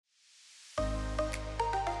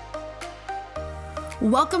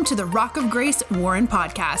Welcome to the Rock of Grace Warren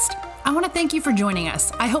podcast. I want to thank you for joining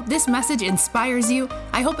us. I hope this message inspires you.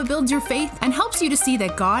 I hope it builds your faith and helps you to see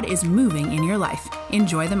that God is moving in your life.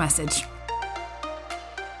 Enjoy the message.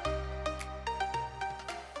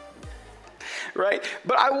 Right?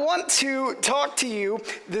 But I want to talk to you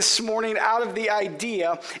this morning out of the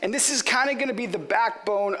idea, and this is kind of going to be the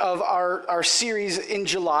backbone of our series in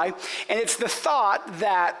July, and it's the thought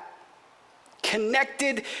that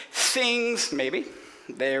connected things,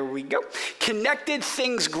 connected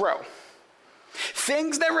things grow.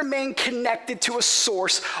 Things that remain connected to a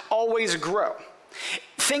source always grow.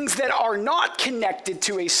 Things that are not connected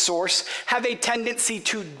to a source have a tendency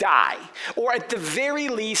to die, or at the very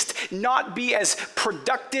least, not be as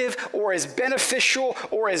productive or as beneficial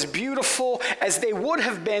or as beautiful as they would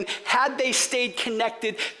have been had they stayed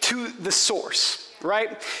connected to the source.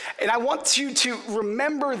 Right? And I want you to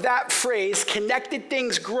remember that phrase, connected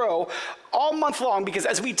things grow, all month long, because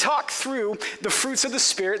as we talk through the fruits of the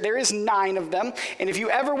Spirit, there is 9 of them. And if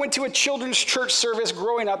you ever went to a children's church service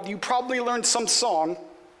growing up, you probably learned some song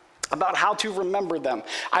about how to remember them.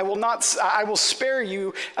 I will spare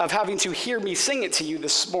you of having to hear me sing it to you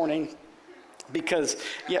this morning, because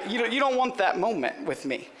you don't want that moment with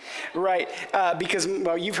me, right? Because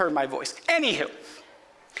you've heard my voice. Anywho,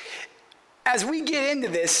 as we get into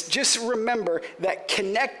this, just remember that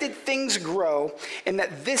connected things grow, and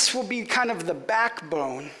that this will be kind of the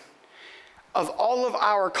backbone of all of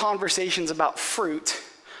our conversations about fruit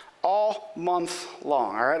all month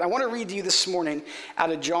long, all right? I want to read to you this morning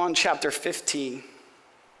out of John chapter 15,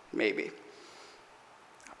 maybe.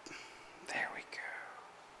 There we go.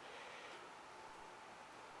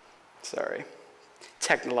 Sorry.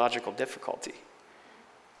 Technological difficulty.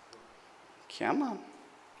 Come on.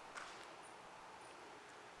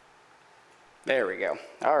 There we go.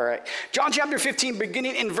 All right. John chapter 15,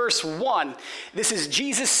 beginning in verse 1. This is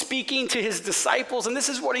Jesus speaking to his disciples, and this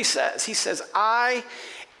is what he says. He says, I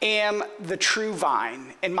am the true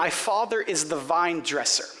vine, and my Father is the vine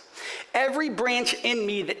dresser. Every branch in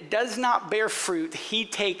me that does not bear fruit, he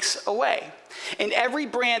takes away. And every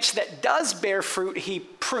branch that does bear fruit, he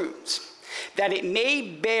prunes, that it may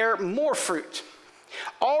bear more fruit.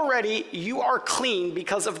 Already you are clean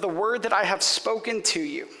because of the word that I have spoken to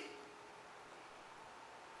you.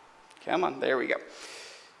 Come on, there we go.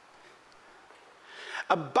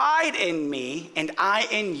 Abide in me, and I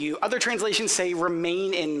in you. Other translations say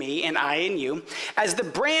remain in me, and I in you. As the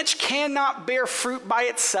branch cannot bear fruit by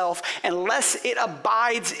itself unless it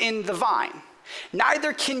abides in the vine.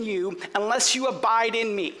 Neither can you unless you abide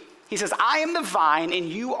in me. He says, I am the vine, and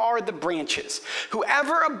you are the branches.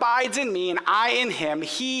 Whoever abides in me, and I in him,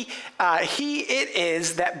 he it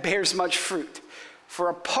is that bears much fruit. For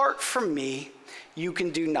apart from me, you can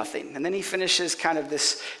do nothing. And then he finishes kind of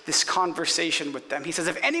this conversation with them. He says,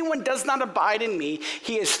 if anyone does not abide in me,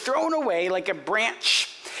 he is thrown away like a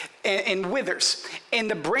branch and withers.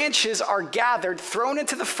 And the branches are gathered, thrown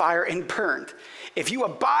into the fire and burned. If you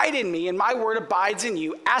abide in me and my word abides in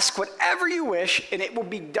you, ask whatever you wish and it will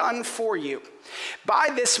be done for you. By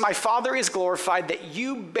this my Father is glorified, that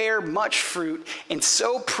you bear much fruit and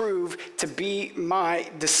so prove to be my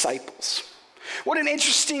disciples. What an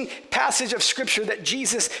interesting passage of scripture that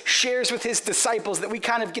Jesus shares with his disciples, that we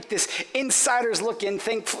kind of get this insider's look in,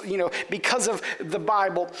 because of the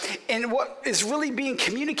Bible. And what is really being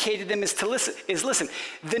communicated to them is listen,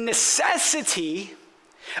 the necessity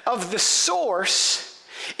of the source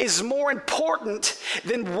is more important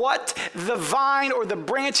than what the vine or the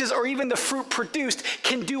branches or even the fruit produced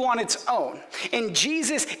can do on its own. And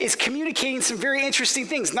Jesus is communicating some very interesting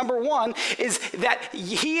things. Number one is that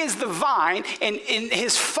he is the vine and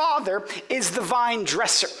his Father is the vine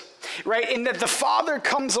dresser. Right? And that the Father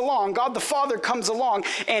comes along, God the Father comes along,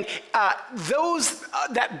 and those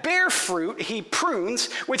that bear fruit, he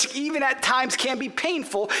prunes, which even at times can be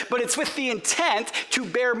painful, but it's with the intent to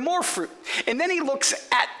bear more fruit. And then he looks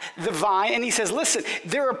at the vine and he says, listen,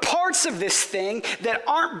 there are parts of this thing that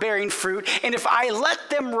aren't bearing fruit, and if I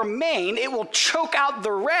let them remain, it will choke out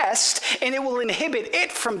the rest and it will inhibit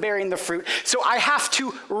it from bearing the fruit. So I have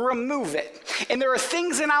to remove it. And there are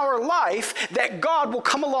things in our life that God will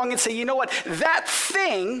come along and say, you know what, that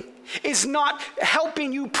thing is not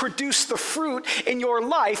helping you produce the fruit in your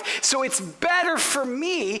life, so it's better for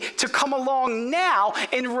me to come along now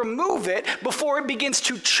and remove it before it begins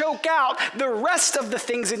to choke out the rest of the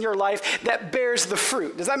things in your life that bears the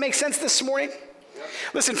fruit. Does that make sense this morning? Yep.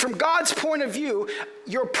 Listen, from God's point of view,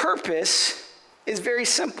 your purpose is very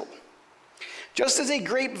simple. Just as a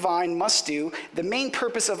grapevine must do, the main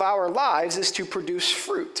purpose of our lives is to produce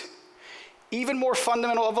fruit. Even more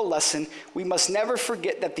fundamental of a lesson, we must never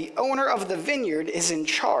forget that the owner of the vineyard is in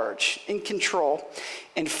charge, in control,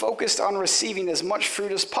 and focused on receiving as much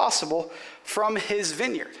fruit as possible from his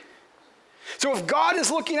vineyard. So if God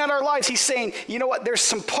is looking at our lives, he's saying, you know what, there's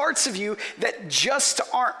some parts of you that just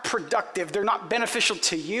aren't productive. They're not beneficial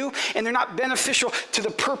to you, and they're not beneficial to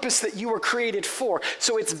the purpose that you were created for.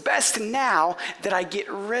 So it's best now that I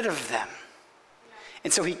get rid of them.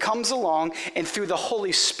 And so he comes along, and through the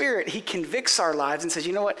Holy Spirit, he convicts our lives and says,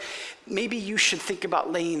 you know what, maybe you should think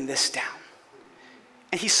about laying this down.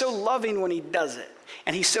 And he's so loving when he does it.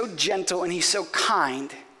 And he's so gentle, and he's so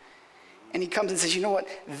kind. And he comes and says, you know what,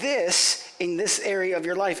 this, in this area of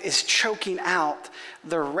your life, is choking out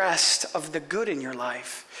the rest of the good in your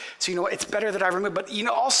life. So you know what, it's better that I remove. But you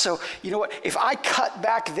know, also, you know what, if I cut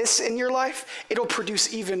back this in your life, it'll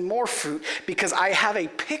produce even more fruit because I have a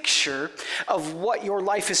picture of what your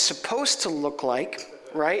life is supposed to look like,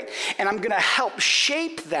 right? And I'm gonna help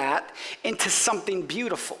shape that into something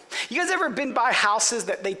beautiful. You guys ever been by houses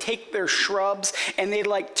that they take their shrubs and they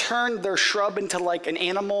like turn their shrub into like an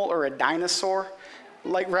animal or a dinosaur?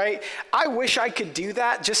 Like, right? I wish I could do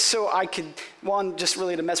that just so I could, one, just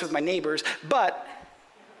really to mess with my neighbors, but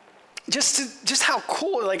just how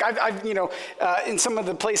cool, like I've you know, in some of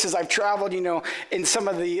the places I've traveled, you know, in some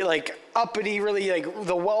of the like uppity, really like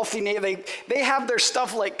the wealthy, they have their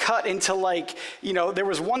stuff like cut into like, you know, there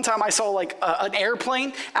was one time I saw like an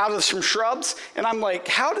airplane out of some shrubs, and I'm like,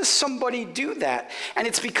 how does somebody do that? And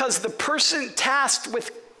it's because the person tasked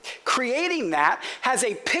with creating that has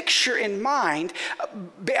a picture in mind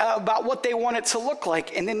about what they want it to look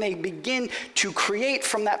like, and then they begin to create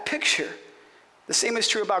from that picture. The same is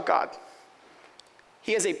true about God.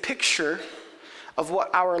 He has a picture of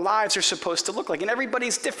what our lives are supposed to look like. And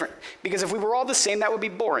everybody's different, because if we were all the same, that would be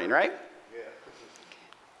boring, right? Yeah.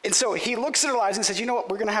 And so he looks at our lives and says, you know what,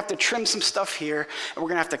 we're going to have to trim some stuff here, and we're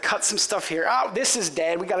going to have to cut some stuff here. Oh, this is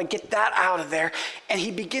dead. We got to get that out of there. And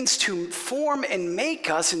he begins to form and make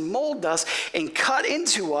us and mold us and cut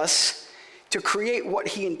into us to create what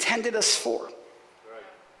he intended us for.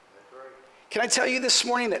 Can I tell you this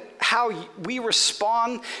morning that how we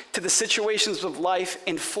respond to the situations of life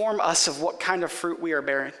inform us of what kind of fruit we are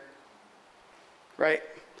bearing, right?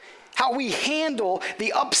 How we handle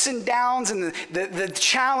the ups and downs and the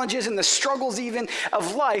challenges and the struggles even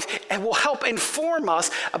of life, and will help inform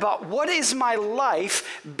us about what is my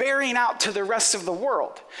life bearing out to the rest of the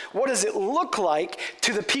world? What does it look like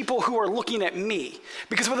to the people who are looking at me?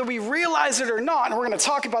 Because whether we realize it or not, and we're going to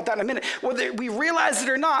talk about that in a minute, whether we realize it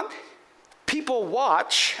or not, people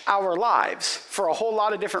watch our lives for a whole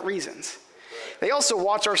lot of different reasons. They also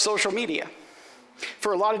watch our social media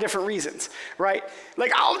for a lot of different reasons, right?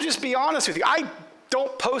 Like, I'll just be honest with you. I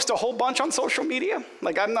don't post a whole bunch on social media.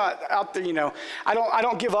 Like, I'm not out there, you know, I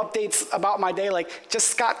don't give updates about my day, like,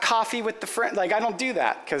 just got coffee with the friend. Like, I don't do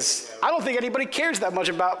that because I don't think anybody cares that much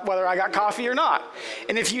about whether I got coffee or not.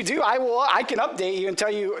 And if you do, I can update you and tell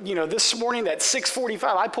you, you know, this morning at 6:45,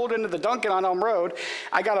 I pulled into the Dunkin' on Elm Road.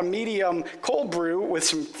 I got a medium cold brew with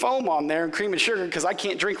some foam on there and cream and sugar because I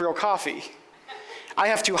can't drink real coffee. I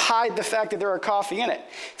have to hide the fact that there are coffee in it.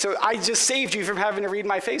 So I just saved you from having to read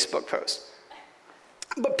my Facebook post.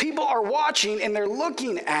 But people are watching and they're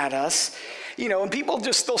looking at us, you know, and people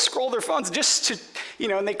they'll scroll their phones just to, you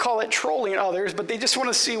know, and they call it trolling others, but they just want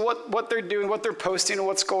to see what they're doing, what they're posting, and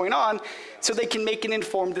what's going on so they can make an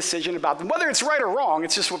informed decision about them. Whether it's right or wrong,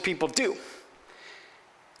 it's just what people do.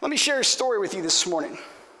 Let me share a story with you this morning.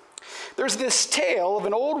 There's this tale of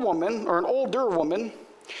an old woman, or an older woman,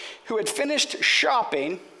 who had finished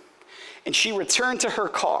shopping and she returned to her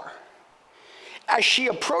car. As she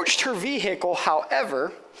approached her vehicle,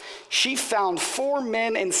 however, she found 4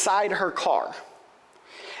 men inside her car.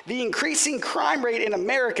 The increasing crime rate in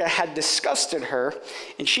America had disgusted her,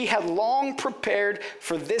 and she had long prepared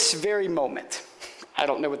for this very moment. I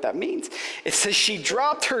don't know what that means. It says she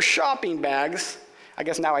dropped her shopping bags. I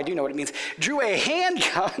guess now I do know what it means. Drew a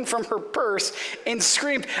handgun from her purse and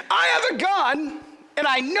screamed, "I have a gun, and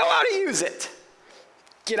I know how to use it.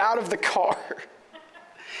 Get out of the car."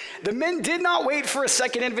 The men did not wait for a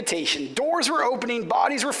second invitation. Doors were opening,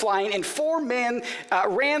 bodies were flying, and 4 men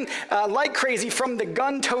ran like crazy from the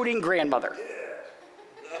gun-toting grandmother.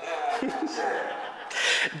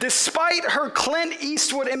 Despite her Clint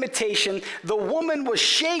Eastwood imitation, the woman was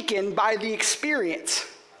shaken by the experience.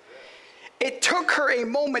 It took her a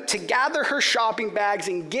moment to gather her shopping bags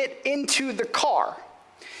and get into the car.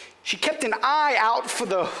 She kept an eye out for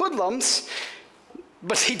the hoodlums,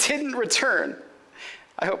 but he didn't return.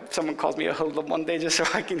 I hope someone calls me a hoodlum one day just so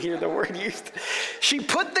I can hear the word used. She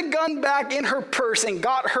put the gun back in her purse and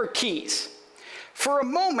got her keys. For a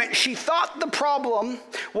moment, she thought the problem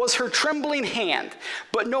was her trembling hand,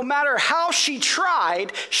 but no matter how she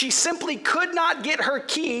tried, she simply could not get her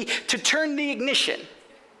key to turn the ignition.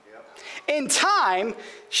 In time,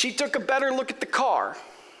 she took a better look at the car.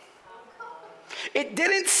 It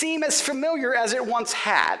didn't seem as familiar as it once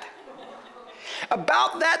had.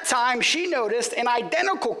 About that time, she noticed an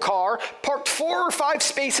identical car parked 4 or 5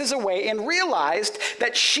 spaces away and realized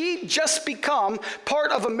that she'd just become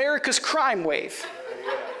part of America's crime wave.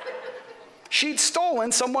 She'd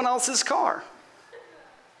stolen someone else's car.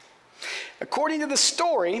 According to the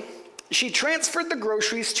story, she transferred the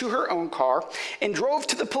groceries to her own car and drove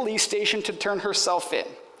to the police station to turn herself in.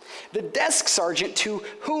 The desk sergeant to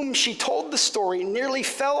whom she told the story nearly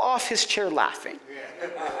fell off his chair laughing.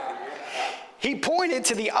 He pointed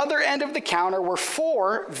to the other end of the counter where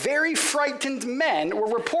 4 very frightened men were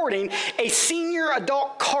reporting a senior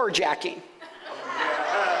adult carjacking.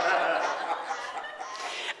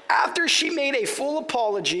 After she made a full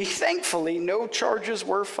apology, thankfully, no charges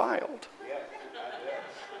were filed.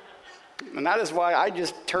 And that is why I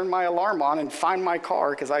just turn my alarm on and find my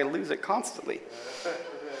car, because I lose it constantly.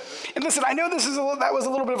 And listen, I know that was a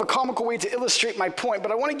little bit of a comical way to illustrate my point, but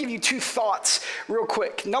I want to give you 2 thoughts real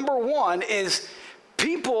quick. Number 1 is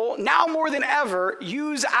people now more than ever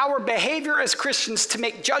use our behavior as Christians to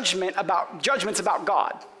make judgments about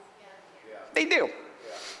God. They do.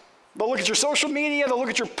 They'll look at your social media, they'll look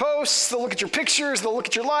at your posts, they'll look at your pictures, they'll look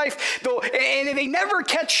at your life, and they never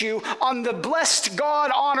catch you on the blessed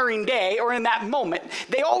God-honoring day or in that moment.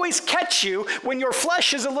 They always catch you when your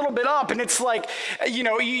flesh is a little bit up and it's like,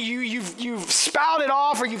 you've spouted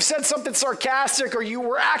off or you've said something sarcastic or you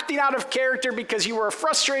were acting out of character because you were a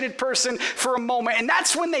frustrated person for a moment. And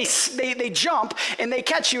that's when they jump and they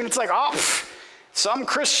catch you and it's like, some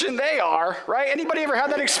Christian they are, right? Anybody ever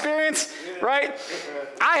had that experience, right?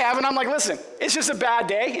 I have, and I'm like, listen, it's just a bad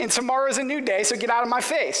day, and tomorrow's a new day, so get out of my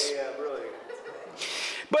face. Yeah, really.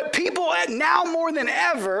 But people now more than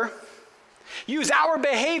ever use our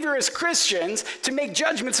behavior as Christians to make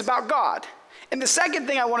judgments about God. And the second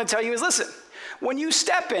thing I want to tell you is, listen, when you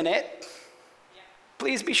step in it,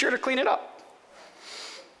 please be sure to clean it up.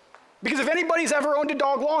 Because if anybody's ever owned a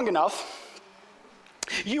dog long enough,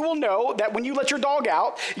 you will know that when you let your dog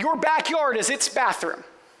out, your backyard is its bathroom,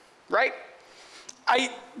 right? I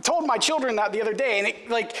told my children that the other day,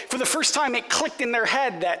 and for the first time, it clicked in their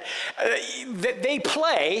head that they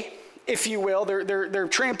play, if you will, their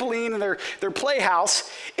trampoline and their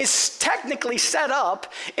playhouse is technically set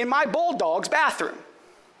up in my bulldog's bathroom.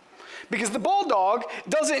 Because the bulldog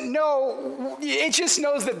doesn't know, it just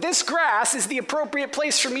knows that this grass is the appropriate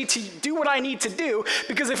place for me to do what I need to do,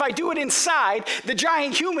 because if I do it inside, the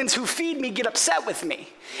giant humans who feed me get upset with me.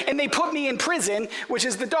 And they put me in prison, which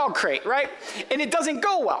is the dog crate, right? And it doesn't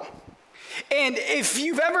go well. And if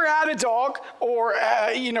you've ever had a dog or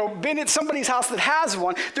been at somebody's house that has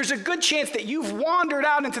one, there's a good chance that you've wandered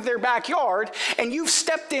out into their backyard and you've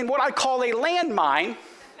stepped in what I call a landmine,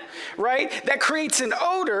 right? That creates an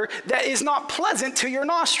odor that is not pleasant to your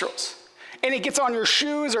nostrils. And it gets on your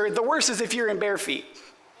shoes, or the worst is if you're in bare feet,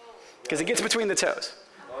 because it gets between the toes.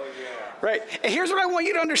 Oh, yeah. Right? And here's what I want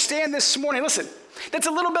you to understand this morning. Listen, that's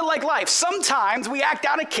a little bit like life. Sometimes we act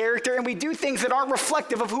out of character and we do things that aren't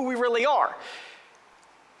reflective of who we really are.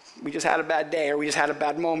 We just had a bad day, or we just had a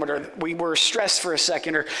bad moment, or we were stressed for a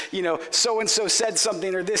second, or, so-and-so said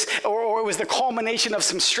something, or this, or it was the culmination of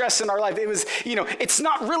some stress in our life. It was, it's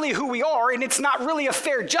not really who we are, and it's not really a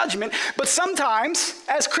fair judgment, but sometimes,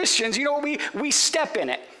 as Christians, we step in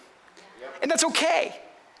it. Yep. And that's okay,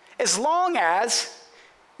 as long as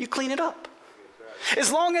you clean it up.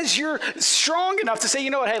 As long as you're strong enough to say,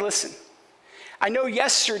 hey, listen, I know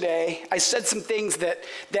yesterday I said some things that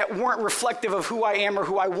weren't reflective of who I am or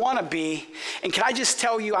who I want to be. And can I just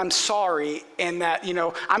tell you I'm sorry, and that,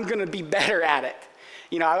 I'm going to be better at it.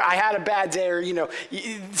 I had a bad day, or,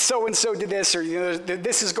 so-and-so did this, or,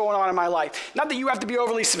 this is going on in my life. Not that you have to be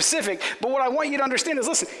overly specific, but what I want you to understand is,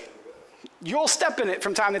 listen, you'll step in it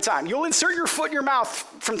from time to time. You'll insert your foot in your mouth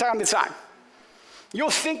from time to time. You'll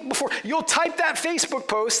think before, you'll type that Facebook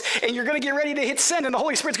post, and you're going to get ready to hit send, and the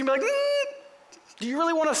Holy Spirit's going to be like, do you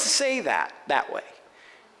really want us to say that way?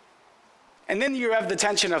 And then you have the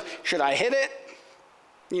tension of, should I hit it?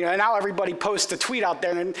 And now everybody posts a tweet out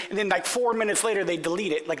there, and then like 4 minutes later, they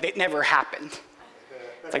delete it like it never happened.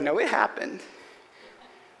 It's like, no, it happened.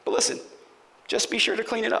 But listen, just be sure to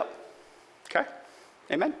clean it up. Okay?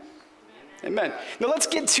 Amen? Amen. Now let's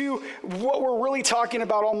get to what we're really talking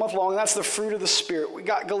about all month long, and that's the fruit of the Spirit. We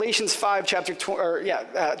got Galatians 5, chapter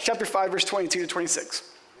 5, verse 22 to 26.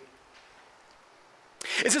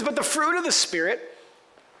 It says, but the fruit of the Spirit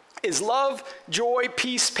is love, joy,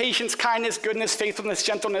 peace, patience, kindness, goodness, faithfulness,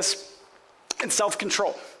 gentleness, and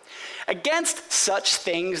self-control. Against such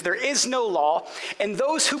things there is no law, and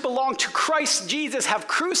those who belong to Christ Jesus have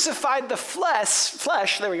crucified the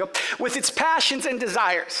flesh, with its passions and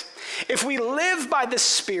desires. If we live by the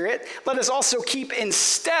Spirit, let us also keep in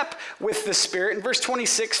step with the Spirit. And verse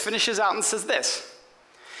 26 finishes out and says this: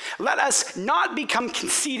 let us not become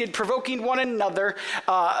conceited, provoking one another,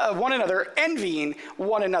 envying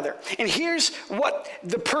one another. And here's what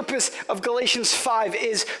the purpose of Galatians 5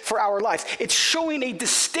 is for our lives. It's showing a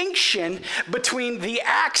distinction between the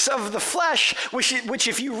acts of the flesh, which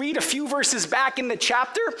if you read a few verses back in the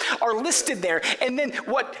chapter, are listed there. And then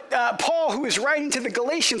what Paul, who is writing to the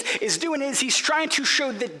Galatians, is doing is he's trying to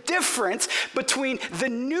show the difference between the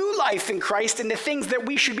new life in Christ and the things that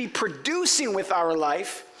we should be producing with our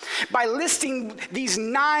life, by listing these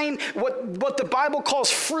 9, what the Bible calls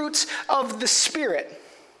fruits of the Spirit.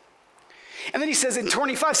 And then he says in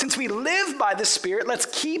 25, since we live by the Spirit, let's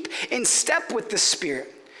keep in step with the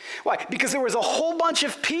Spirit. Why? Because there was a whole bunch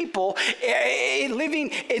of people living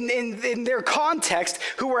in their context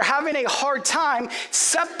who were having a hard time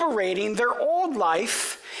separating their old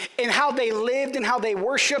life and how they lived and how they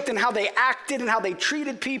worshiped and how they acted and how they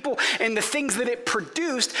treated people and the things that it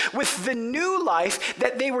produced with the new life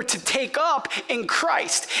that they were to take up in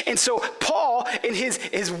Christ. And so Paul, in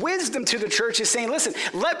his wisdom to the church, is saying, listen,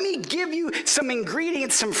 let me give you some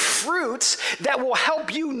ingredients, some fruits that will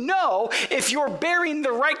help you know if you're bearing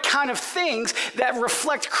the right kind of things that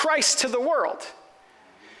reflect Christ to the world.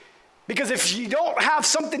 Because if you don't have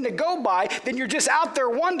something to go by, then you're just out there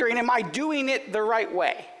wondering, am I doing it the right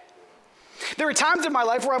way? There are times in my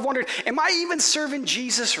life where I've wondered, am I even serving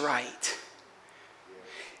Jesus right?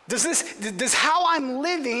 Does how I'm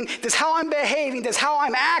living, does how I'm behaving, does how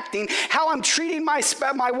I'm acting, how I'm treating my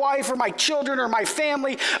wife or my children or my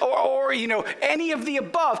family or any of the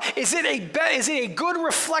above, is it a good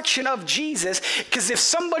reflection of Jesus? Because if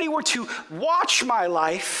somebody were to watch my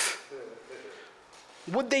life,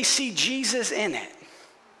 would they see Jesus in it?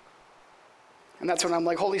 And that's when I'm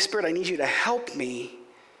like, Holy Spirit, I need you to help me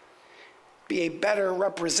be a better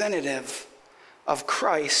representative of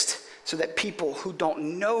Christ so that people who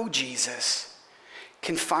don't know Jesus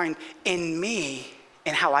can find in me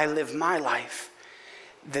and how I live my life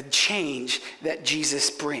the change that Jesus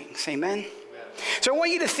brings. Amen? So I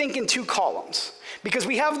want you to think in 2 columns, because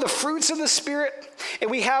we have the fruits of the Spirit and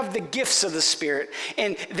we have the gifts of the Spirit,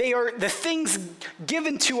 and they are the things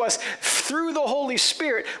given to us through the Holy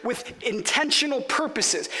Spirit with intentional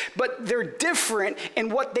purposes, but they're different in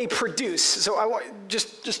what they produce. So I want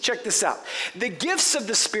just check this out. The gifts of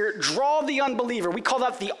the Spirit draw the unbeliever. We call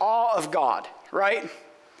that the awe of God, right?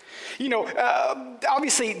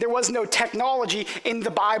 Obviously there was no technology in the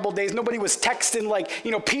Bible days. Nobody was texting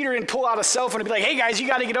Peter didn't pull out a cell phone and be like, hey guys, you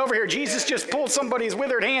got to get over here. Jesus just pulled somebody's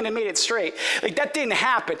withered hand and made it straight. That didn't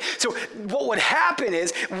happen. So what would happen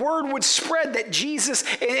is word would spread that Jesus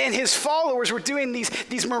and his followers were doing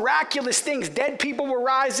these miraculous things. Dead people were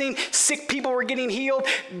rising, sick people were getting healed,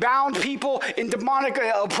 bound people in demonic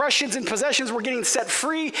oppressions and possessions were getting set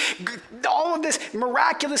free. All of this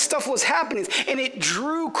miraculous stuff was happening, and it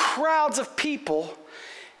drew crowds of people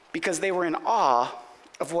because they were in awe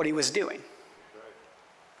of what he was doing.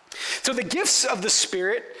 So the gifts of the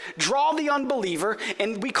Spirit draw the unbeliever,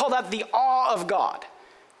 and we call that the awe of God.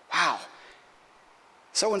 Wow,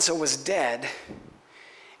 so-and-so was dead,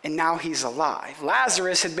 and now he's alive.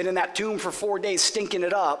 Lazarus had been in that tomb for 4 days, stinking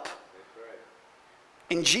it up.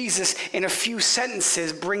 And Jesus, in a few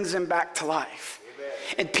sentences, brings him back to life. Amen.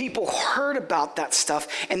 And people heard about that stuff,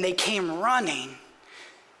 and they came running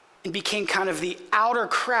and became kind of the outer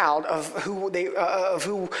crowd of who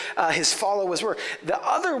his followers were. The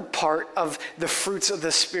other part of the fruits of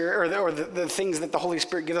the Spirit, or the things that the Holy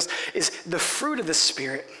Spirit gives us, is the fruit of the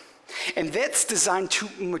Spirit. And that's designed to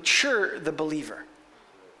mature the believer.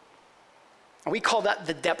 And we call that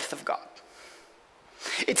the depth of God.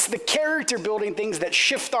 It's the character building things that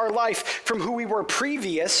shift our life from who we were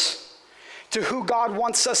previous to who God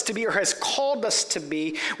wants us to be or has called us to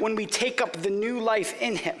be when we take up the new life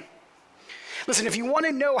in him. Listen, if you want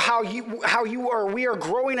to know how we are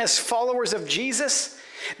growing as followers of Jesus,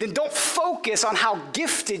 then don't focus on how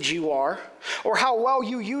gifted you are or how well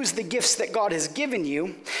you use the gifts that God has given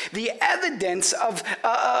you. The evidence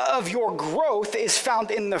of your growth is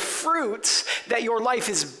found in the fruits that your life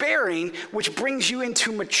is bearing, which brings you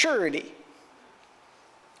into maturity.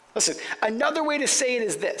 Listen, another way to say it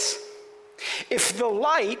is this. If the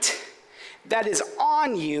light that is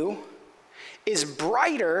on you is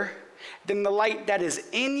brighter than the light that is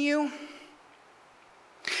in you,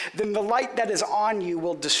 then the light that is on you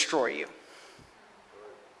will destroy you.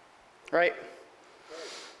 Right?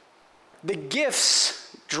 The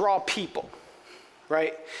gifts draw people,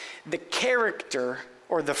 right? The character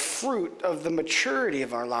or the fruit of the maturity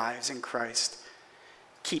of our lives in Christ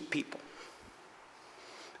keep people.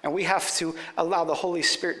 And we have to allow the Holy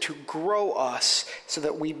Spirit to grow us so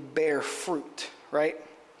that we bear fruit, right?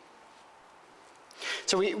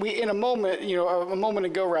 So we in a moment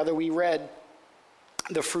ago, we read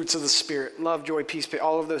the fruits of the Spirit, love, joy, peace,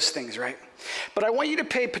 all of those things, right? But I want you to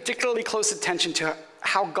pay particularly close attention to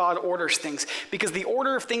how God orders things, because the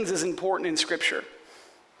order of things is important in Scripture.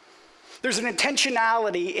 There's an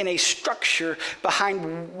intentionality in a structure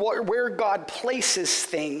behind where God places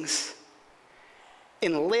things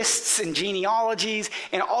in lists and genealogies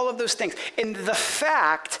and all of those things. And the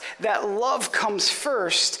fact that love comes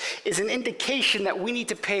first is an indication that we need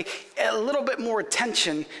to pay a little bit more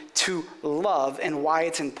attention to love and why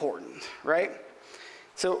it's important, right?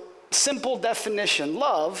 So, simple definition,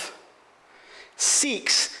 love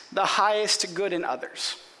seeks the highest good in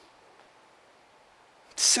others.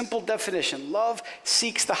 Simple definition, love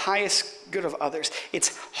seeks the highest good of others.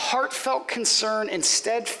 It's heartfelt concern and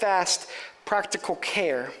steadfast practical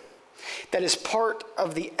care that is part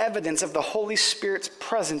of the evidence of the Holy Spirit's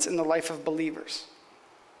presence in the life of believers.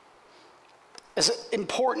 As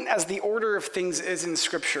important as the order of things is in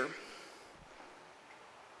Scripture,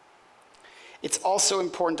 it's also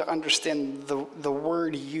important to understand the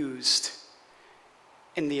word used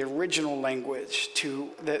in the original language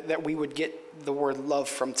that we would get the word love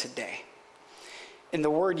from today. And the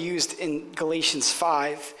word used in Galatians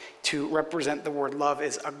 5 to represent the word love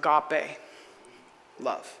is agape,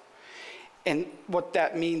 love. And what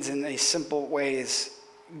that means in a simple way is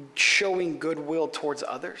showing goodwill towards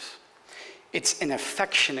others. It's an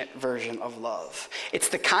affectionate version of love. It's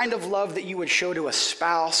the kind of love that you would show to a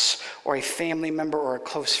spouse or a family member or a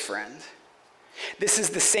close friend. This is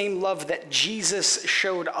the same love that Jesus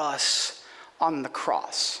showed us on the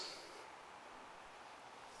cross.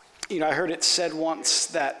 You know, I heard it said once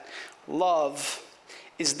that love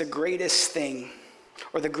is the greatest thing,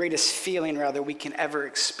 or the greatest feeling, rather, we can ever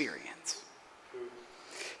experience.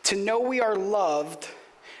 To know we are loved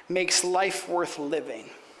makes life worth living.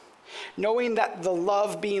 Knowing that the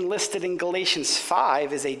love being listed in Galatians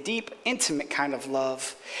 5 is a deep, intimate kind of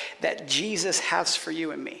love that Jesus has for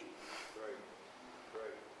you and me.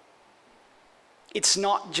 It's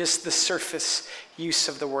not just the surface use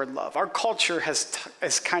of the word love. Our culture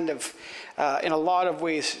has kind of, in a lot of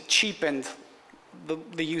ways, cheapened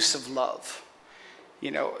the use of love.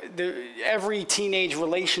 You know, every teenage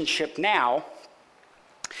relationship now,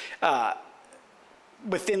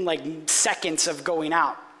 within like seconds of going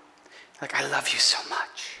out, like, I love you so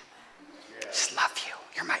much. I just love you.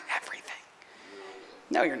 You're my everything.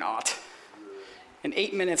 No, you're not. In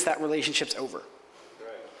 8 minutes, that relationship's over.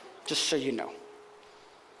 Just so you know.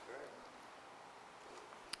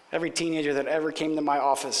 Every teenager that ever came to my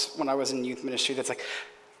office when I was in youth ministry that's like,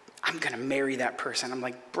 I'm going to marry that person. I'm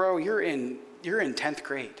like, bro, you're in 10th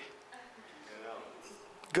grade.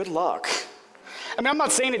 Good luck. I mean, I'm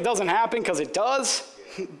not saying it doesn't happen, because it does,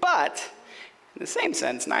 but in the same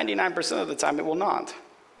sense, 99% of the time it will not.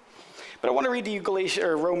 But I want to read to you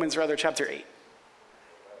Romans chapter 8,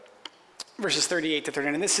 verses 38 to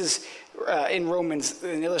 39. And this is in Romans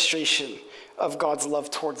an illustration of God's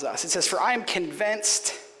love towards us. It says, for I am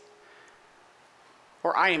convinced,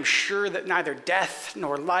 or I am sure, that neither death,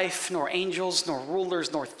 nor life, nor angels, nor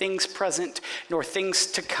rulers, nor things present, nor things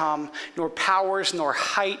to come, nor powers, nor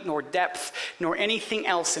height, nor depth, nor anything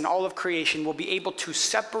else in all of creation will be able to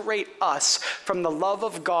separate us from the love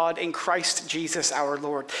of God in Christ Jesus our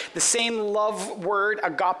Lord. The same love word,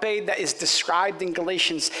 agape, that is described in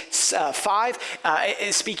Galatians 5,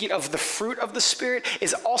 is speaking of the fruit of the Spirit,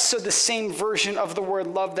 is also the same version of the word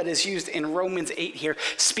love that is used in Romans 8 here,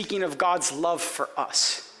 speaking of God's love for us.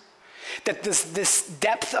 That this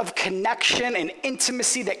depth of connection and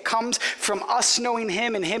intimacy that comes from us knowing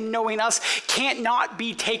him and him knowing us can't not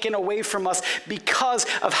be taken away from us because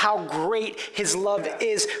of how great his love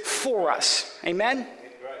is for us. Amen?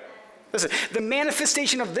 Listen, the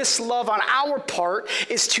manifestation of this love on our part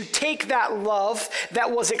is to take that love that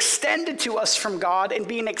was extended to us from God and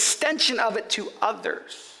be an extension of it to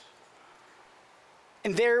others.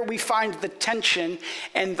 And there we find the tension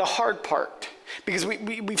and the hard part. Because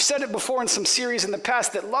we've said it before in some series in the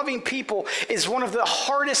past that loving people is one of the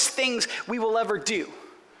hardest things we will ever do.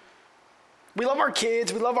 We love our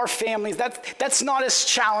kids, we love our families. That's not as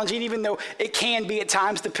challenging, even though it can be at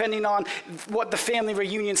times, depending on what the family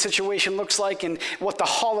reunion situation looks like and what the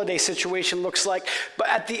holiday situation looks like. But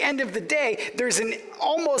at the end of the day, there's an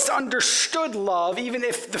almost understood love, even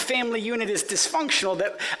if the family unit is dysfunctional,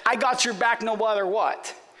 that I got your back no matter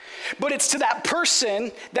what. But it's to that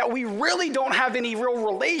person that we really don't have any real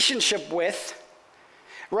relationship with,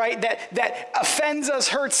 right? That offends us,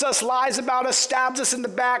 hurts us, lies about us, stabs us in the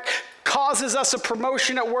back, causes us a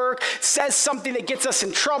promotion at work, says something that gets us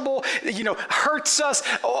in trouble, hurts us,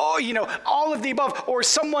 all of the above, or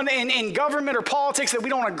someone in government or politics that we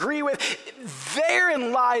don't agree with.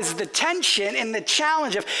 Therein lies the tension and the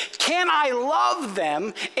challenge of, can I love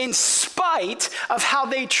them in spite of how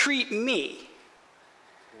they treat me?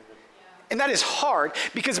 And that is hard,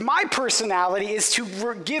 because my personality is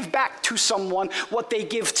to give back to someone what they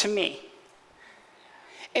give to me.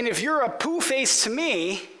 And if you're a poo face to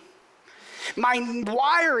me, my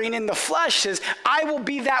wiring in the flesh is, I will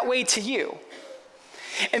be that way to you.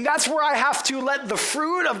 And that's where I have to let the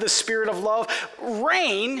fruit of the Spirit of love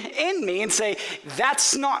reign in me and say,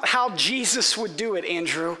 that's not how Jesus would do it,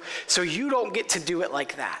 Andrew, so you don't get to do it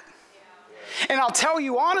like that. And I'll tell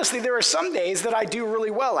you honestly, there are some days that I do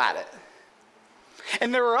really well at it.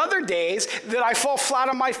 And there are other days that I fall flat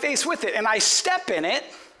on my face with it, and I step in it,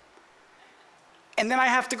 and then I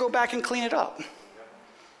have to go back and clean it up.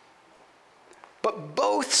 But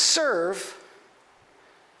both serve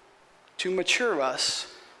to mature us,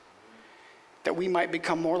 that we might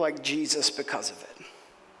become more like Jesus because of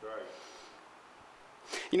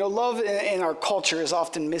it. Love in our culture is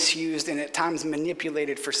often misused and at times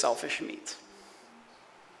manipulated for selfish means.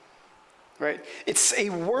 Right? It's a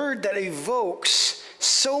word that evokes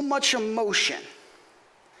so much emotion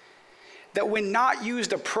that when not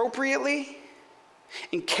used appropriately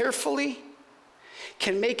and carefully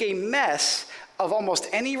can make a mess of almost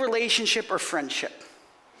any relationship or friendship.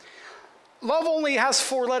 Love only has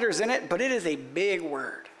 4 letters in it, but it is a big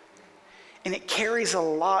word. And it carries a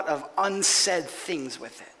lot of unsaid things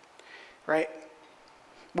with it, right?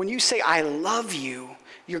 When you say, I love you,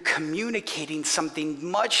 you're communicating something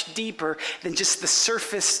much deeper than just the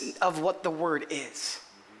surface of what the word is.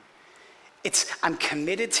 It's, I'm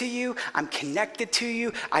committed to you, I'm connected to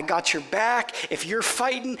you, I got your back. If you're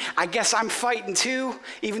fighting, I guess I'm fighting too,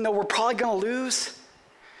 even though we're probably gonna lose.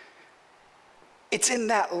 It's in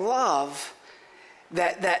that love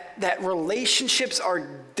that relationships are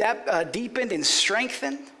deepened and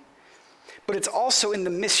strengthened, but it's also in the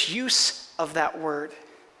misuse of that word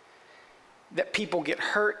that people get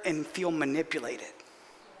hurt and feel manipulated.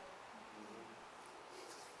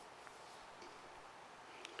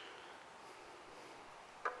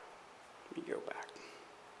 Let me go back.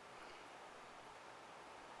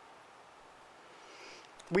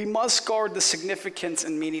 We must guard the significance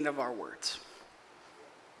and meaning of our words.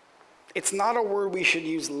 It's not a word we should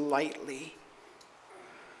use lightly.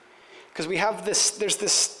 Because we have there's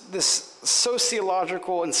this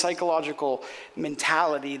sociological and psychological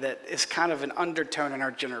mentality that is kind of an undertone in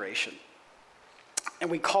our generation.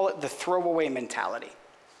 And we call it the throwaway mentality.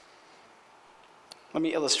 Let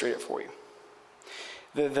me illustrate it for you.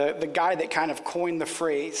 The guy that kind of coined the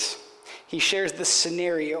phrase, he shares this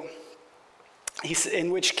scenario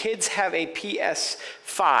in which kids have a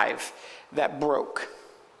PS5 that broke.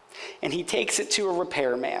 And he takes it to a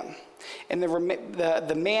repairman. And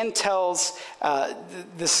the man tells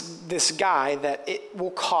this guy that it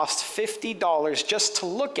will cost $50 just to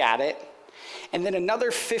look at it, and then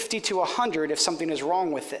another $50 to $100 if something is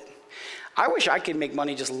wrong with it. I wish I could make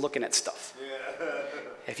money just looking at stuff. Yeah.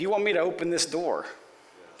 If you want me to open this door,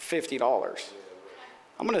 $50.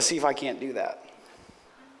 I'm going to see if I can't do that.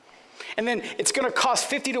 And then it's going to cost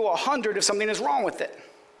 $50 to $100 if something is wrong with it.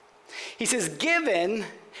 He says, given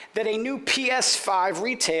that a new PS5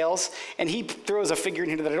 retails, and he throws a figure in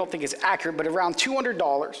here that I don't think is accurate, but around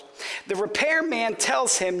 $200, the repairman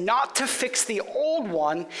tells him not to fix the old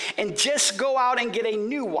one and just go out and get a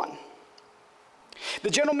new one. The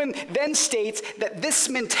gentleman then states that this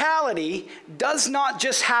mentality does not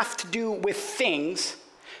just have to do with things,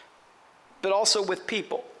 but also with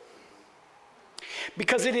people.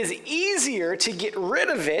 Because it is easier to get rid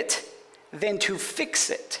of it than to fix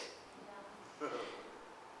it.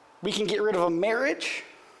 We can get rid of a marriage.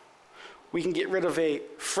 We can get rid of a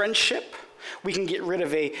friendship. We can get rid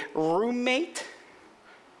of a roommate.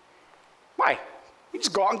 Why? We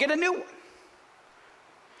just go out and get a new one.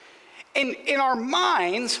 And in our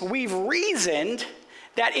minds, we've reasoned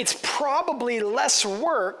that it's probably less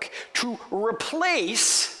work to replace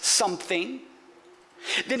something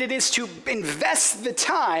than it is to invest the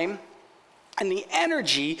time and the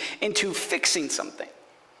energy into fixing something.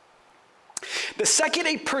 The second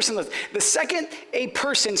a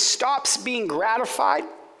person stops being gratified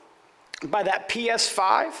by that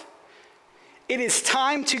PS5, it is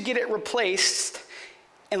time to get it replaced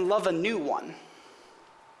and love a new one.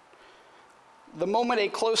 The moment a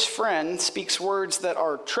close friend speaks words that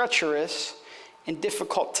are treacherous and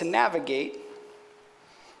difficult to navigate,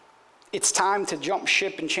 it's time to jump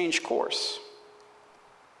ship and change course.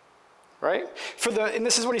 Right? And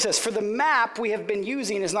this is what he says, for the map we have been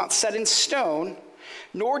using is not set in stone,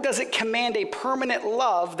 nor does it command a permanent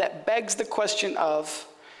love that begs the question of,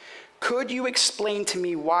 could you explain to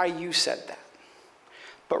me why you said that?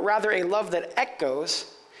 But rather a love that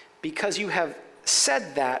echoes, because you have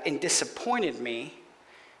said that and disappointed me,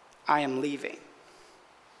 I am leaving.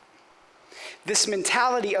 This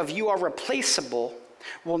mentality of you are replaceable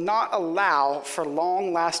will not allow for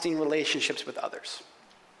long-lasting relationships with others.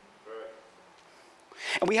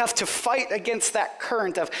 And we have to fight against that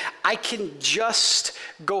current of, I can just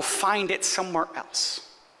go find it somewhere else.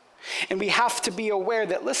 And we have to be aware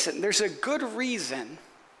that, listen, there's a good reason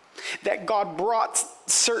that God brought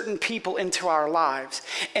certain people into our lives.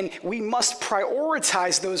 And we must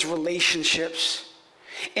prioritize those relationships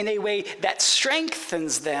in a way that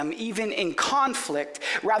strengthens them, even in conflict,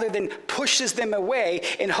 rather than pushes them away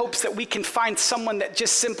in hopes that we can find someone that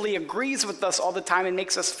just simply agrees with us all the time and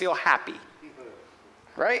makes us feel happy.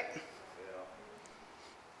 Right?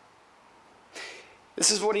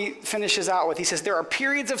 This is what he finishes out with. He says, there are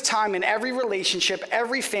periods of time in every relationship,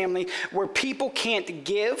 every family, where people can't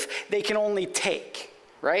give, they can only take,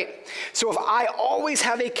 right? So if I always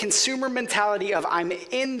have a consumer mentality of I'm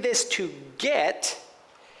in this to get,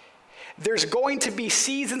 there's going to be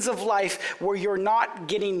seasons of life where you're not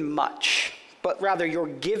getting much, but rather you're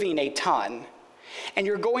giving a ton, and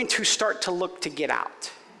you're going to start to look to get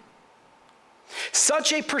out.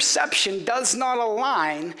 Such a perception does not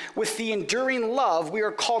align with the enduring love we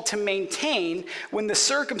are called to maintain when the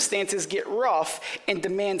circumstances get rough and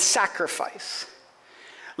demand sacrifice.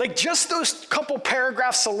 Like, just those couple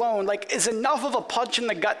paragraphs alone, like, is enough of a punch in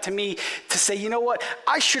the gut to me to say, you know what,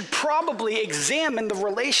 I should probably examine the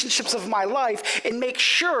relationships of my life and make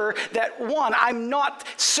sure that, one, I'm not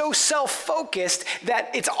so self-focused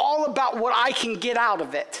that it's all about what I can get out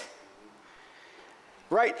of it.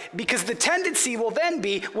 Right? Because the tendency will then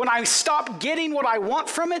be, when I stop getting what I want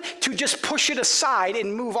from it, to just push it aside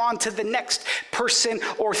and move on to the next person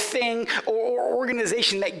or thing or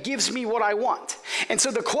organization that gives me what I want. And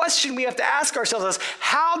so the question we have to ask ourselves is,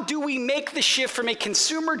 how do we make the shift from a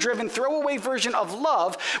consumer-driven, throwaway version of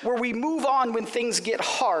love where we move on when things get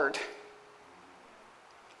hard?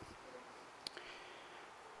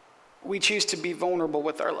 We choose to be vulnerable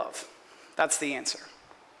with our love. That's the answer.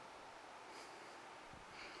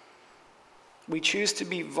 We choose to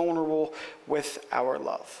be vulnerable with our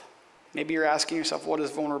love. Maybe you're asking yourself, what is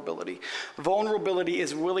vulnerability? Vulnerability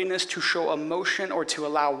is willingness to show emotion or to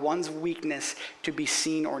allow one's weakness to be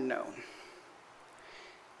seen or known.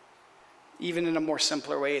 Even in a more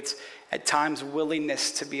simpler way, it's at times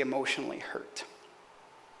willingness to be emotionally hurt.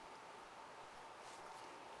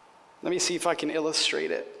 Let me see if I can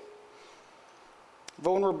illustrate it.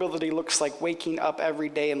 Vulnerability looks like waking up every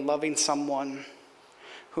day and loving someone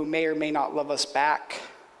who may or may not love us back,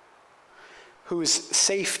 whose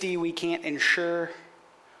safety we can't ensure,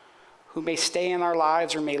 who may stay in our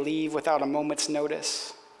lives or may leave without a moment's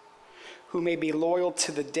notice, who may be loyal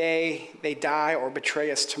to the day they die or betray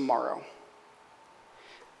us tomorrow.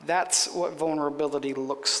 That's what vulnerability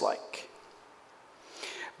looks like.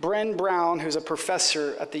 Brené Brown, who's a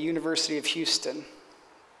professor at the University of Houston,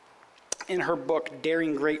 in her book,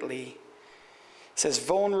 Daring Greatly, says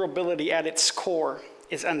vulnerability at its core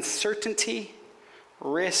is uncertainty,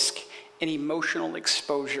 risk, and emotional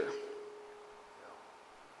exposure.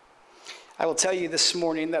 I will tell you this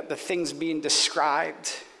morning that the things being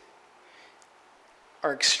described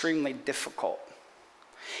are extremely difficult,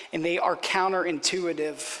 and they are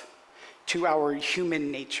counterintuitive to our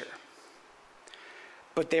human nature.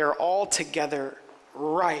 But they are altogether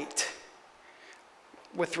right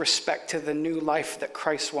with respect to the new life that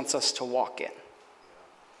Christ wants us to walk in.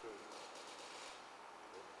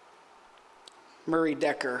 Murray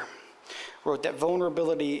Decker wrote that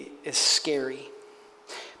vulnerability is scary,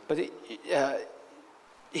 but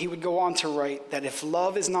he would go on to write that if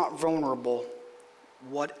love is not vulnerable,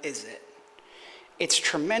 what is it? It's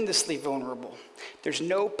tremendously vulnerable. There's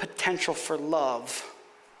no potential for love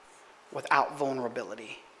without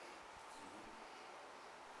vulnerability.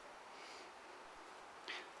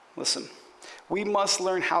 Listen, we must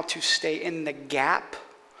learn how to stay in the gap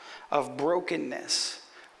of brokenness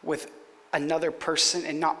with another person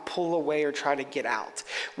and not pull away or try to get out.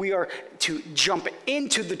 We are to jump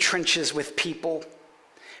into the trenches with people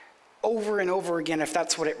over and over again if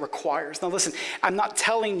that's what it requires. Now listen, I'm not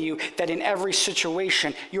telling you that in every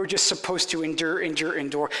situation you're just supposed to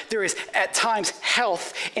endure. There is at times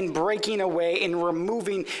health in breaking away and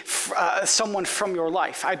removing someone from your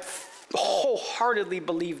life. I wholeheartedly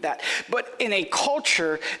believe that. But in a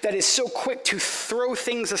culture that is so quick to throw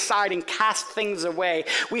things aside and cast things away,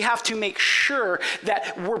 we have to make sure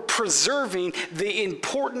that we're preserving the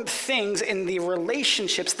important things in the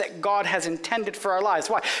relationships that God has intended for our lives.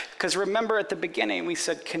 Why? Because remember at the beginning we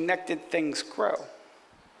said connected things grow.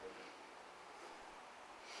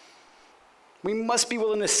 We must be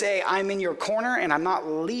willing to say, I'm in your corner and I'm not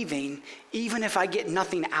leaving, even if I get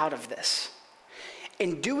nothing out of this.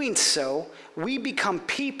 In doing so, we become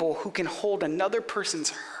people who can hold another person's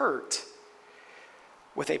hurt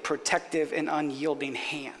with a protective and unyielding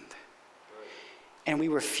hand. And we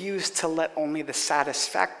refuse to let only the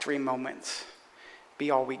satisfactory moments be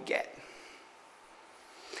all we get.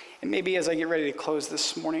 And maybe as I get ready to close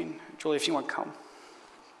this morning, Julie, if you want to come.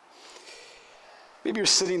 Maybe you're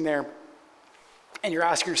sitting there and you're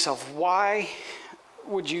asking yourself, why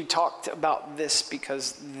would you talk about this?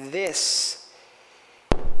 Because this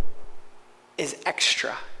is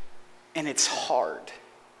extra and it's hard.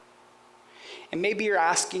 And maybe you're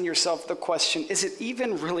asking yourself the question, is it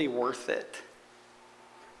even really worth it?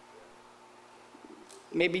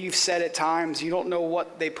 Maybe you've said at times, you don't know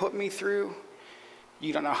what they put me through.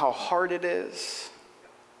 You don't know how hard it is.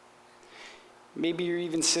 Maybe you're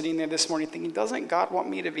even sitting there this morning thinking, doesn't God want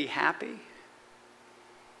me to be happy?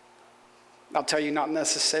 I'll tell you, not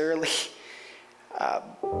necessarily.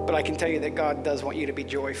 But I can tell you that God does want you to be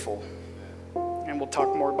joyful. And we'll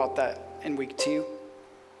talk more about that in week 2.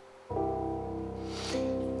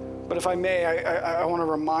 But if I may, I want to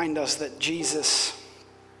remind us that Jesus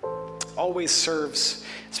always serves,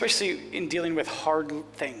 especially in dealing with hard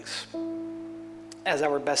things, as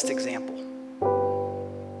our best example.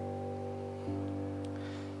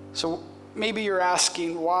 So maybe you're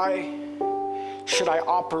asking, why should I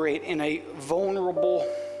operate in a vulnerable,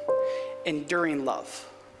 enduring love?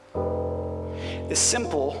 The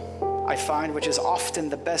simple, I find, which is often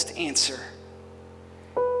the best answer,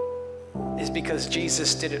 is because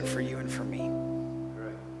Jesus did it for you and for me.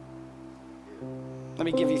 Let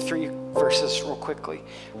me give you 3 verses real quickly.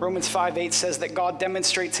 Romans 5:8 says that God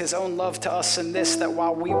demonstrates his own love to us in this, that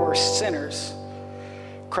while we were sinners,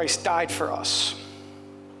 Christ died for us.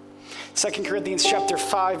 2 Corinthians chapter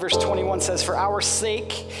 5, verse 21 says, for our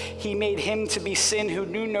sake, he made him to be sin who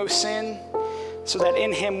knew no sin, so that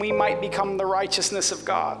in him we might become the righteousness of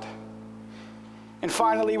God. And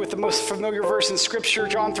finally, with the most familiar verse in Scripture,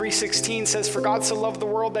 John 3:16 says, for God so loved the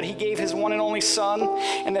world that he gave his one and only Son,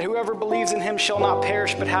 and that whoever believes in him shall not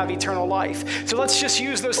perish but have eternal life. So let's just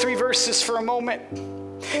use those 3 verses for a moment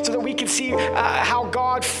so that we can see how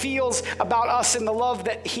God feels about us and the love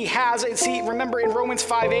that he has. And see, remember in Romans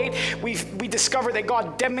 5:8, we discovered that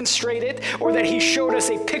God demonstrated, or that he showed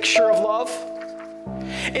us a picture of love.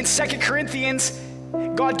 In 2 Corinthians,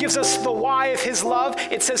 God gives us the why of his love.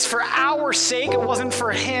 It says for our sake, it wasn't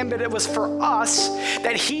for him, but it was for us,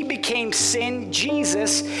 that he became sin,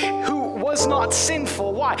 Jesus, who was not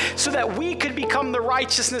sinful. Why? So that we could become the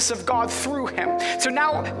righteousness of God through him. So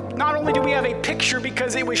now, not only do we have a picture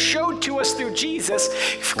because it was showed to us through Jesus,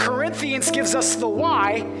 Corinthians gives us the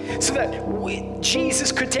why, so that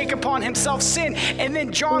Jesus could take upon himself sin. And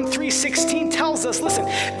then John 3:16 tells us, listen,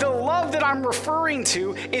 the love that I'm referring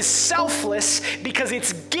to is selfless because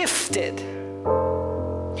it's gifted.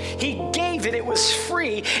 He gave it was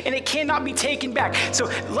free, and it cannot be taken back. So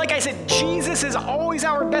like I said, Jesus is always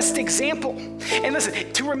our best example. And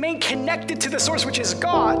listen, to remain connected to the source, which is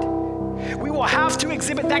God, we will have to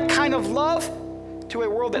exhibit that kind of love to a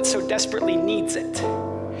world that so desperately needs it.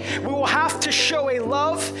 We will have to show a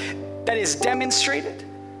love that is demonstrated.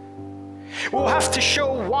 We'll have to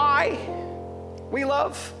show why we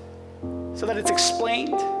love so that it's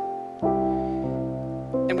explained.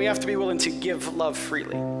 And we have to be willing to give love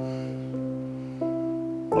freely.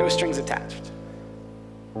 No strings attached.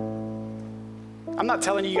 I'm not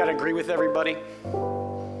telling you gotta agree with everybody.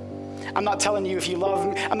 I'm not telling you if you love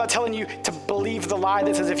me, I'm not telling you to believe the lie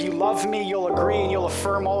that says if you love me, you'll agree and you'll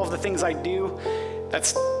affirm all of the things I do.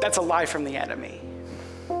 That's a lie from the enemy.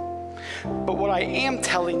 But what I am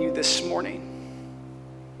telling you this morning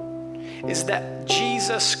is that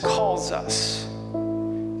Jesus calls us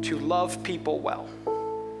to love people well.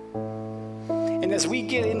 And as we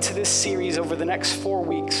get into this series over the next 4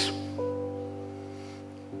 weeks,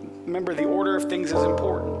 remember the order of things is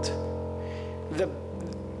important.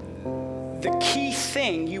 the key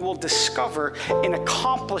thing you will discover in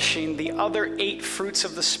accomplishing the other 8 fruits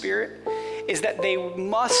of the Spirit is that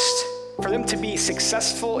for them to be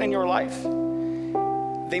successful in your life,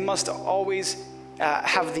 they must always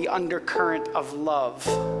have the undercurrent of love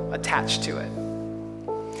attached to it.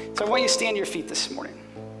 So I want you to stand to your feet this morning.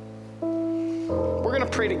 We're going to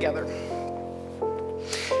pray together.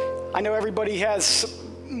 I know everybody has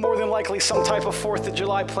more than likely some type of 4th of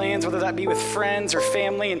July plans, whether that be with friends or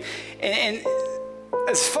family. And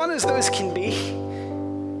as fun as those can be,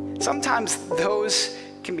 sometimes those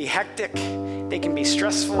can be hectic. They can be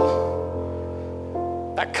stressful.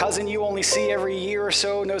 That cousin you only see every year or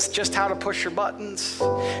so knows just how to push your buttons,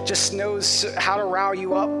 just knows how to rile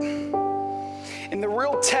you up. And the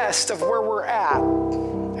real test of where we're at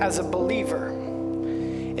as a believer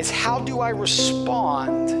is, how do I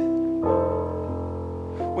respond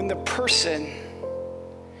when the person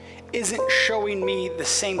isn't showing me the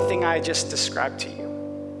same thing I just described to you?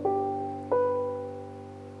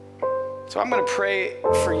 So I'm going to pray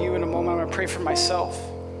for you in a moment. I'm going to pray for myself,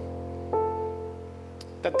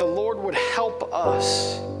 that the Lord would help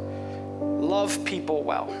us love people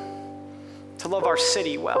well, to love our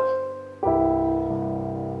city well.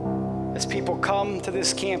 As people come to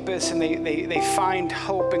this campus and they find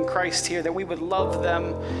hope in Christ here, that we would love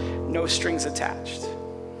them, no strings attached.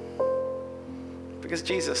 Because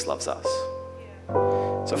Jesus loves us.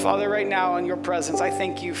 So Father, right now in your presence, I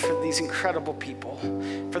thank you for these incredible people.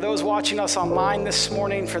 For those watching us online this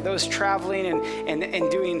morning, for those traveling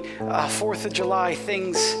and doing 4th of July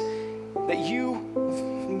things, that you,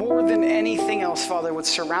 more than anything else, Father, would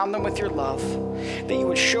surround them with your love, that you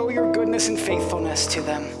would show your goodness and faithfulness to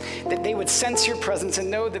them, that they would sense your presence and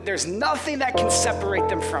know that there's nothing that can separate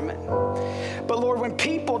them from it. But Lord, when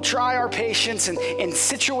people try our patience and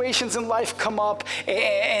situations in life come up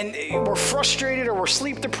and we're frustrated or we're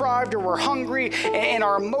sleep deprived or we're hungry and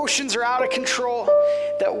our emotions are out of control,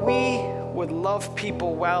 that we would love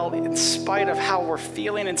people well in spite of how we're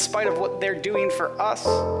feeling, in spite of what they're doing for us.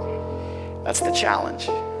 That's the challenge.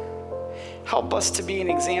 Help us to be an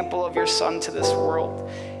example of your Son to this world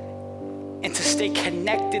and to stay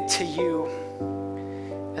connected to you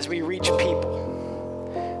as we reach people.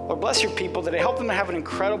 Lord, bless your people today. Help them to have an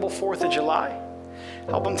incredible 4th of July.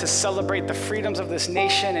 Help them to celebrate the freedoms of this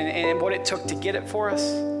nation and what it took to get it for us.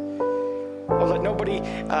 Lord, let nobody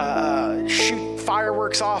shoot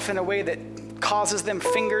fireworks off in a way that causes them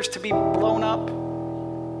fingers to be blown up.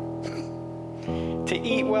 To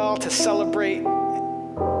eat well, to celebrate,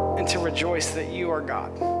 and to rejoice that you are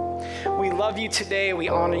God. We love you today. We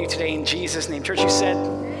honor you today in Jesus' name. Church, you said,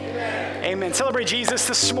 amen. Amen. Celebrate Jesus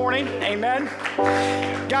this morning. Amen.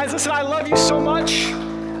 Guys, listen, I love you so much.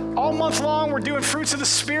 All month long, we're doing fruits of the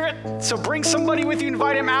Spirit. So bring somebody with you,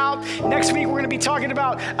 invite him out. Next week, we're going to be talking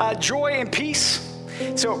about joy and peace.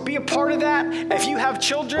 So be a part of that. If you have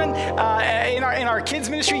children in our kids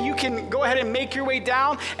ministry, you can go ahead and make your way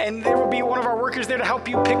down, and there will be one of our workers there to help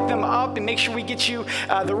you pick them up and make sure we get you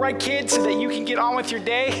the right kids so that you can get on with your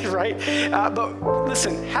day, right? But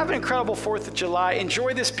listen, have an incredible 4th of July.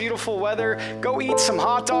 Enjoy this beautiful weather. Go eat some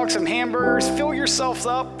hot dogs, some hamburgers, fill yourselves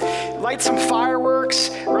up, light some fireworks,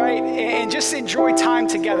 right? And just enjoy time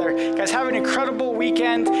together. Guys, have an incredible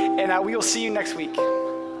weekend, and we will see you next week.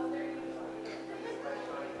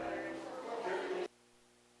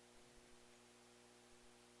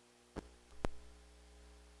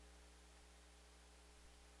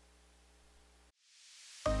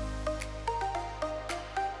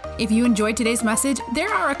 If you enjoyed today's message,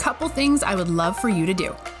 there are a couple things I would love for you to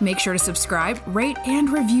do. Make sure to subscribe, rate,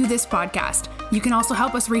 and review this podcast. You can also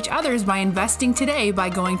help us reach others by investing today by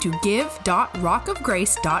going to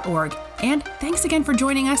give.rockofgrace.org. And thanks again for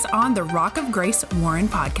joining us on the Rock of Grace Warren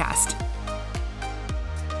podcast.